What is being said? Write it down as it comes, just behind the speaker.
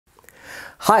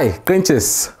Hi,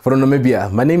 Grinches from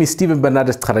Namibia. My name is Stephen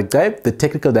Bernardus Harageib, the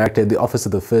Technical Director at the Office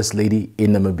of the First Lady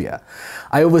in Namibia.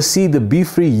 I oversee the Be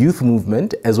Free Youth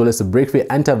Movement as well as the Break Free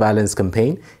Anti-Violence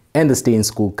Campaign and the Stay in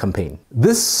School campaign.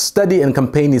 This study and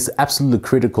campaign is absolutely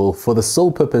critical for the sole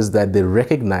purpose that they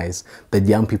recognize that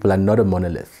young people are not a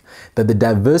monolith, that the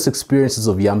diverse experiences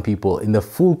of young people in the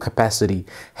full capacity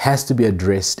has to be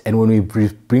addressed, and when we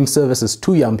bring services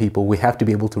to young people, we have to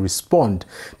be able to respond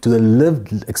to the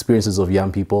lived experiences of young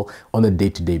people on a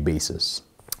day-to-day basis.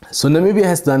 So Namibia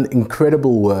has done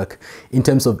incredible work in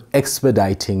terms of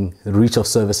expediting the reach of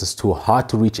services to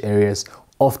hard-to-reach areas,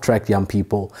 off-track young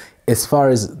people, as far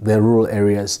as the rural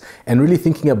areas, and really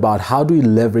thinking about how do we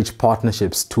leverage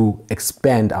partnerships to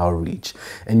expand our reach,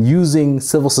 and using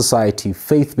civil society,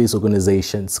 faith-based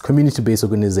organizations, community-based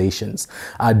organizations,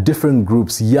 different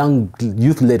groups, young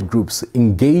youth-led groups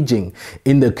engaging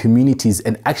in the communities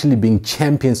and actually being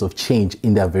champions of change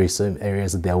in their very same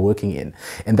areas that they are working in.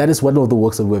 And that is one of the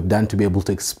works that we've done to be able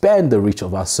to expand the reach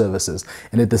of our services,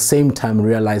 and at the same time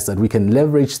realize that we can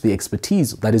leverage the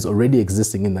expertise that is already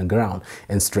existing in the ground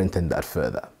and strengthen that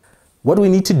further. What we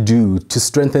need to do to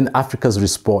strengthen Africa's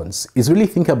response is really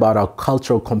think about our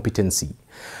cultural competency.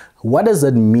 What does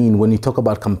that mean when you talk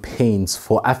about campaigns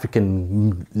for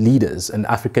African leaders and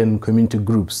African community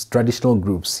groups, traditional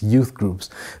groups, youth groups,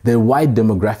 the wide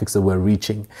demographics that we're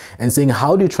reaching, and saying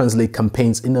how do you translate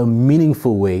campaigns in a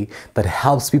meaningful way that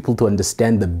helps people to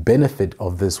understand the benefit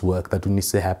of this work that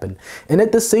needs to happen, and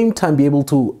at the same time be able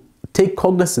to take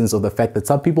cognizance of the fact that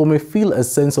some people may feel a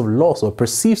sense of loss or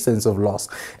perceived sense of loss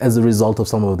as a result of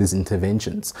some of these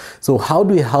interventions. So how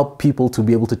do we help people to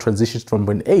be able to transition from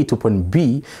point A to point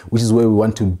B, which is where we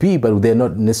want to be, but they're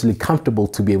not necessarily comfortable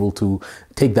to be able to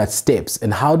take that steps?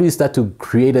 And how do we start to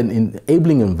create an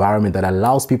enabling environment that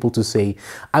allows people to say,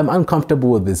 I'm uncomfortable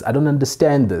with this, I don't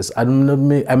understand this, I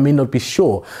may not be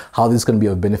sure how this is going to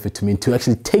be of benefit to me, to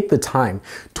actually take the time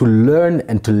to learn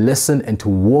and to listen and to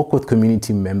work with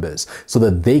community members so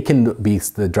that they can be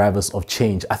the drivers of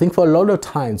change. I think for a lot of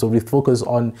times what we focus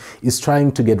on is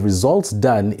trying to get results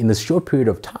done in a short period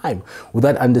of time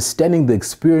without understanding the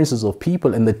experiences of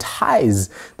people and the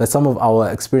ties that some of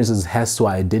our experiences has to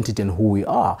our identity and who we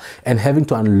are. And having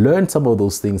to unlearn some of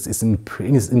those things is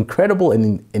incredible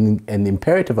and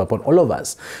imperative upon all of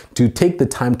us to take the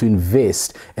time to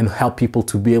invest and help people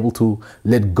to be able to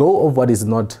let go of what is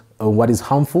not what is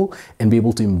harmful and be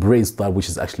able to embrace that which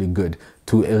is actually good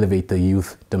to elevate the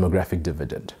youth demographic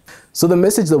dividend. So the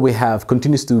message that we have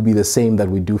continues to be the same that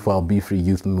we do for our Be Free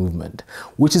Youth Movement,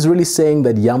 which is really saying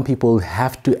that young people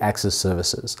have to access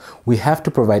services. We have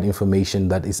to provide information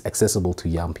that is accessible to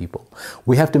young people.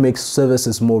 We have to make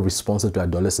services more responsive to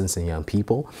adolescents and young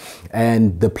people.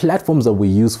 And the platforms that we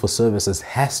use for services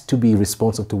has to be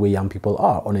responsive to where young people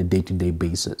are on a day-to-day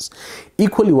basis.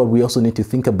 Equally, what we also need to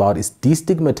think about is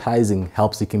destigmatizing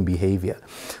help-seeking behavior.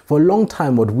 For a long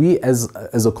time, what we as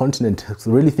a continent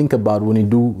really think about when we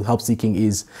do help seeking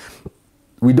is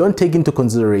we don't take into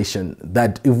consideration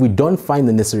that if we don't find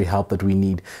the necessary help that we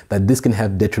need, that this can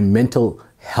have detrimental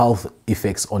health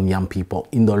effects on young people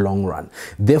in the long run.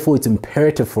 Therefore, it's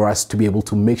imperative for us to be able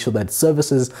to make sure that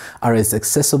services are as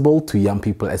accessible to young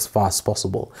people as far as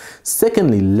possible.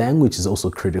 Secondly, language is also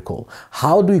critical.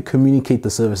 How do we communicate the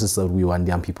services that we want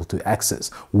young people to access?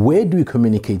 Where do we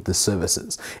communicate the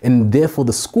services? And therefore,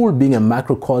 the school being a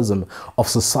microcosm of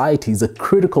society is a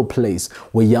critical place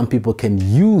where young people can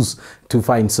use to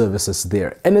find services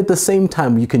there. And at the same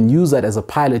time, you can use that as a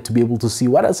pilot to be able to see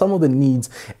what are some of the needs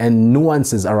and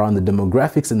nuances around the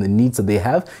demographics and the needs that they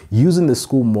have, using the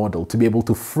school model to be able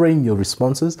to frame your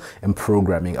responses and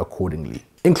programming accordingly.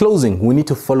 In closing, we need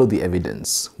to follow the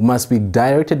evidence. We must be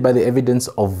directed by the evidence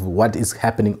of what is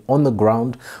happening on the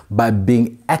ground by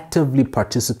being actively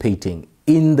participating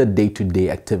in the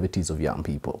day-to-day activities of young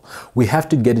people. We have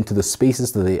to get into the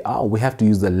spaces that they are. We have to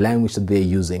use the language that they're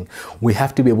using. We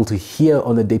have to be able to hear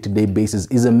on a day-to-day basis,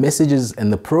 is the messages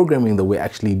and the programming that we're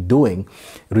actually doing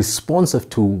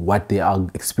responsive to what they are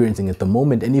experiencing at the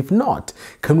moment? And if not,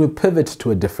 can we pivot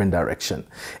to a different direction?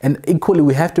 And equally,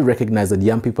 we have to recognize that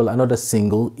young people are not a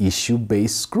single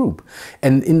issue-based group.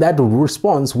 And in that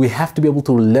response, we have to be able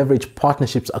to leverage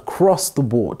partnerships across the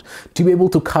board to be able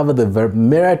to cover the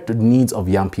myriad needs of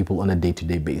young people on a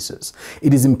day-to-day basis.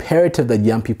 It is imperative that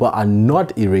young people are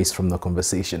not erased from the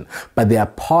conversation, but they are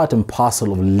part and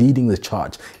parcel of leading the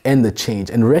charge and the change,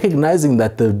 and recognizing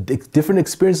that the different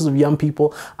experiences of young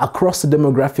people across the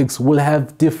demographics will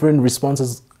have different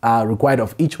responses are required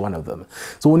of each one of them.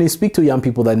 So when you speak to young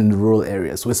people that are in the rural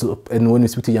areas, and when you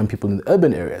speak to young people in the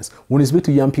urban areas, when you speak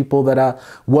to young people that are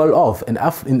well off and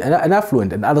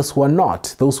affluent and others who are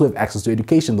not, those who have access to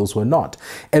education, those who are not,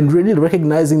 and really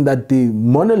recognizing that the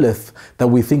monolith that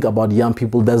we think about young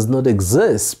people does not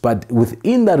exist, but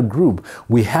within that group,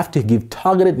 we have to give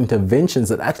targeted interventions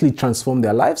that actually transform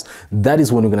their lives. That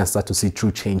is when we're going to start to see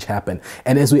true change happen.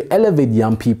 And as we elevate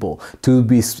young people to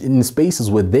be in spaces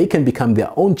where they can become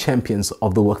their own champions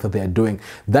of the work that they are doing,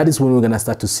 that is when we're going to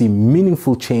start to see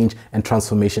meaningful change and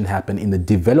transformation happen in the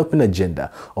development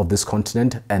agenda of this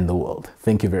continent and the world.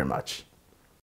 Thank you very much.